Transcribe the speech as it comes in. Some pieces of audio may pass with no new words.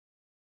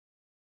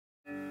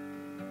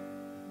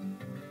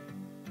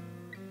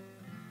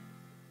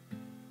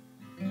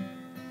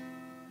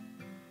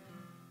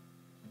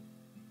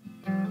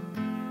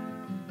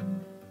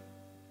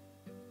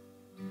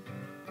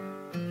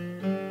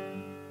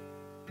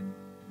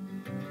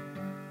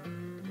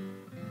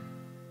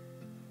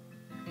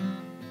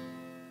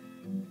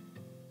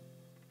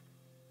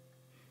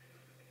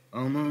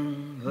I'm a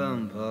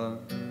vampire.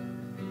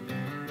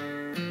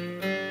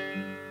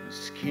 My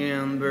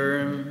skin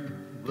burns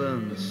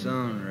when the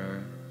sun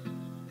rises.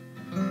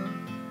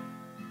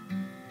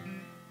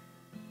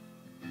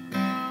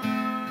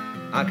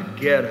 I could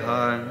get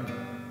high.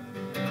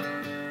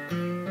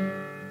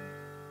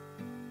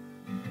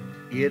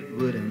 It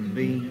wouldn't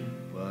be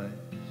wise.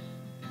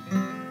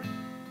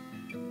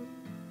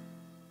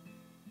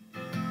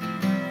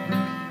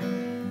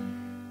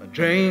 I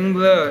drink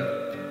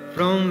blood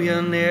from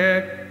your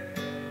neck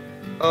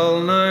all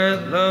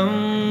night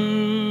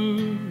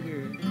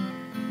longer,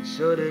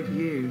 so did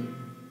you.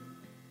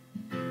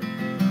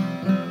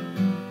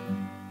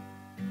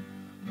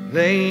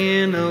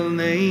 Laying all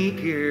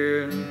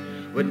naked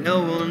with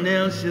no one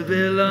else to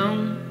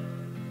belong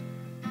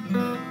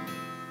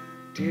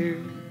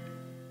to.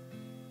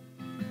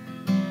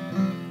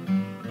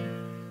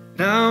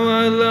 Now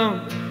I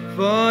long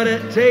for the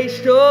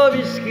taste of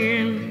your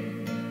skin.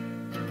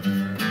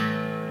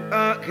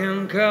 I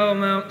can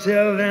come out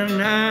till the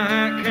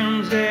night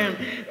comes in.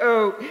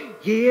 Oh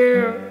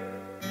yeah.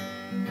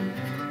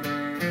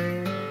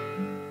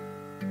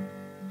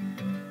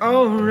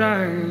 All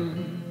right.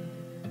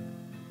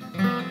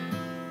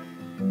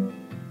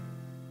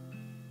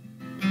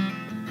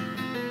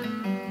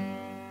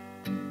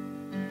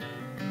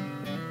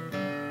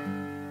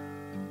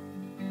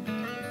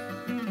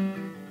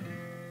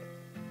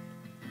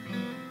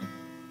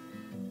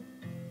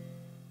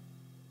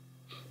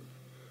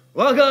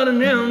 I got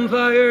an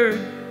empire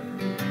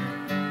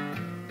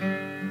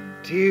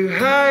to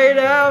hide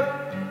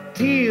out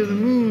till the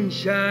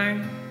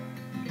moonshine.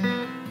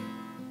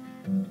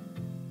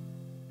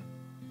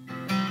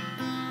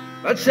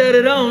 I'd set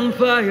it on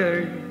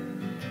fire,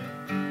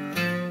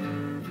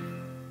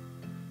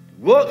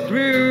 walk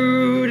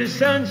through the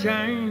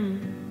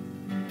sunshine,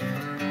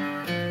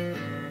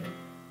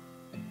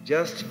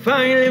 just to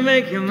finally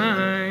make you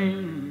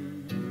mine.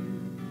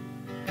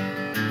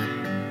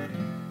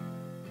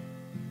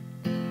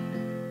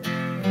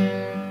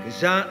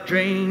 I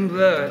drain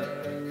blood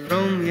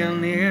from your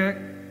neck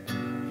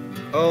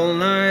all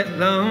night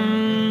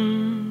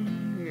long,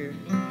 yeah,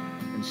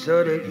 and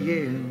so did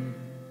you.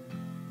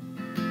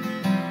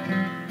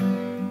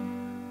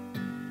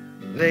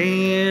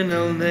 Laying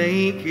all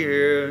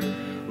naked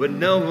with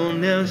no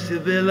one else to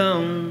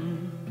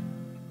belong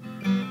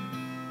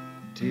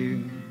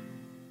to.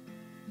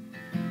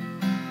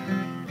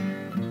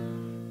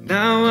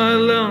 Now I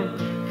long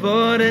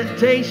for the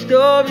taste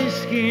of your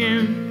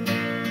skin.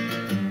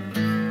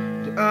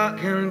 I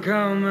can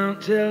come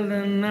out till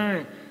the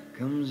night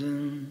comes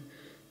in.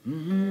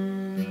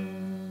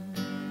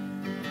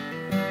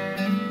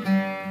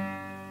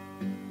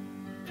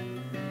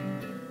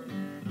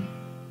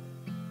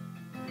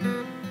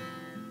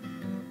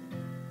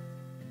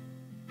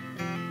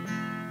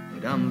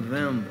 But I'm a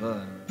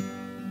vampire.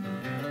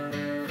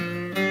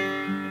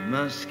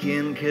 My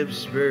skin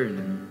keeps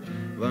burning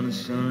when the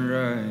sun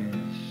rises.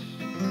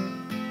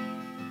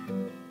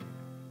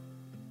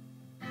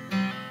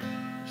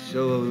 So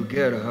I will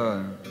get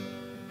high,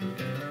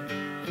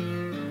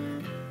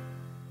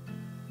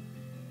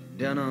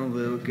 then I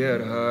will get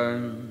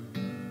high.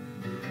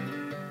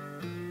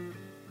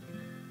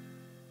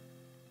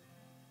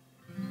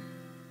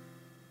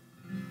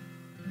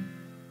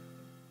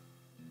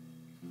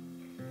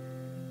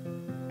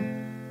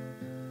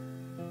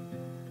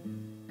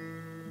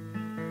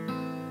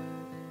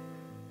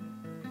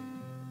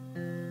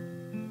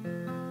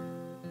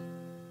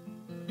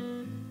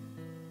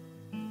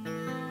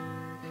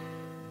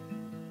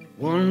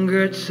 One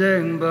good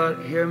saying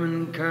about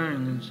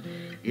humankind's,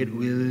 it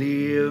will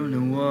leave no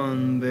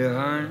one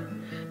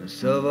behind, no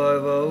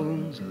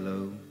survivors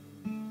alone.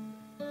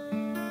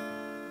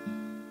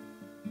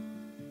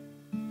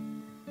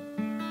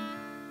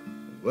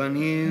 When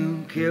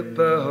you keep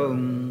a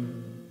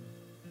home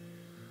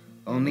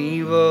on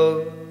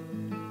evil,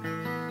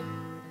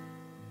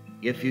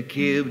 if you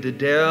keep the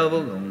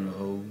devil on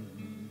hold.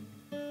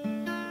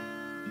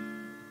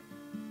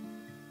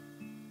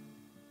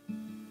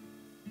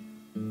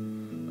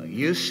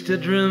 Used to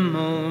dream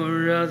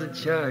more as a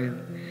child,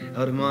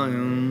 out of my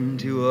own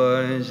two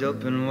eyes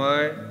open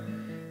wide.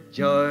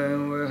 Joy,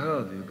 where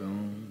have you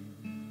gone?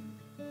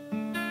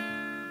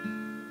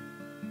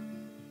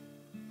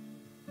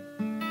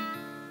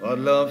 I'd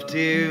love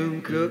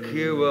to cook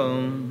you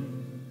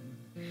one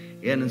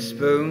in a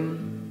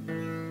spoon,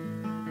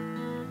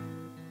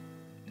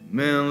 to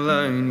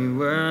mainline you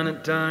when a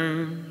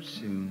time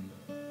soon.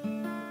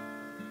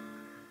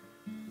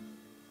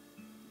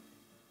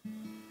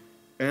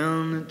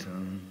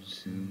 Anytime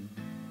soon.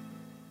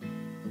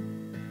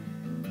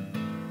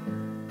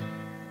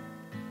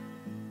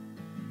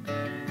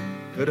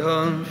 Could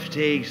have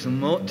take some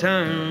more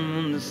time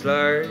on the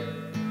slide.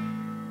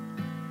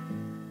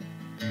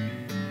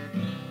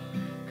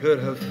 Could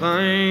have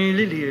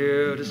finally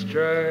lived a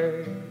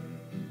stride,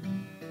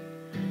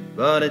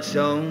 but it's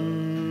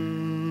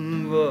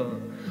over,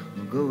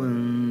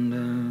 going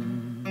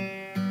down,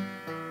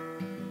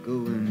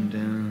 going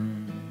down.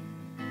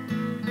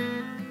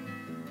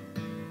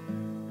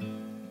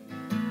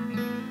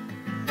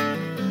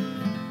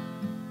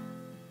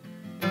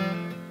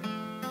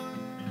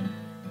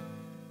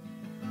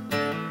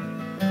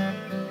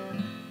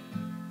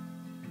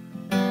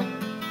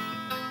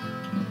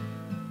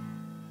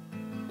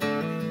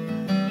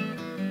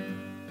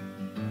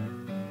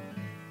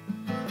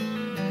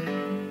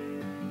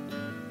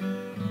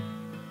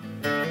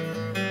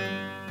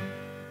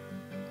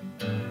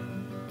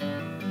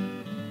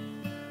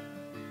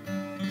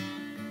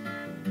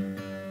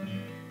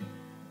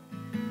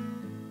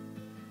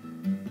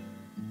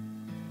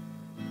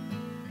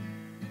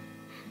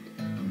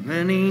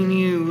 Many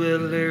knew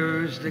well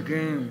there's the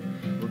game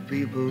where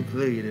people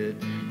played it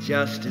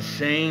just the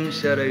same,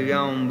 said a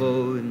young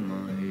boy in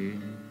my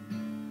head.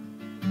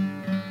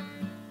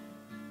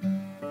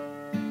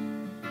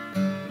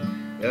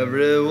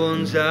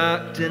 Everyone's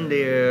acting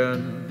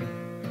dead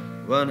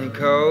when it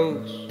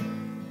calls,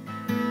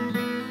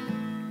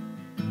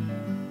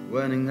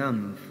 winning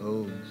on the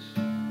foes.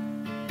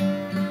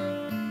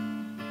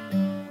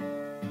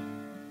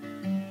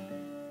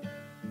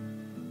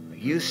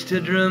 Used to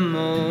dream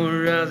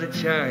more as a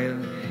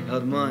child,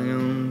 held my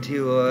own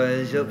two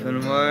eyes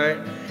open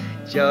wide.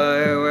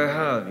 Joy, where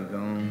have you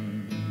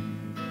gone?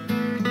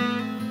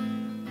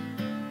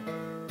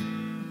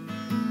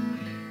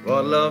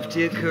 What love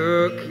to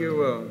cook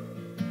you up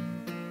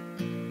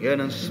in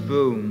a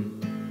spoon,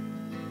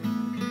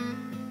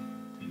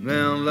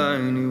 man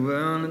lying you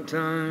on a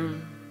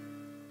time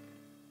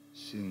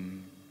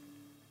soon,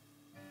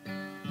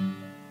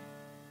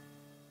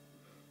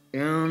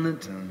 in a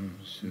time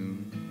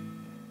soon.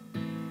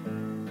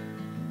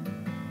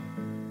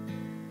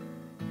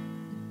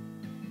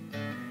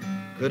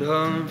 Could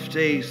have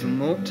taken some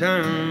more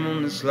time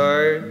on the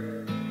slide,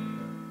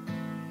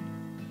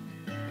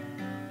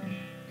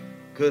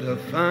 could have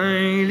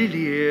finally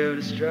lived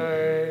a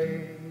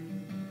stride,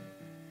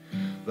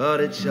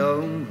 but it's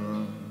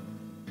over,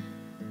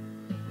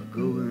 we're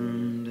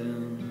going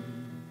down,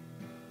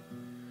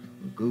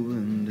 we're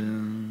going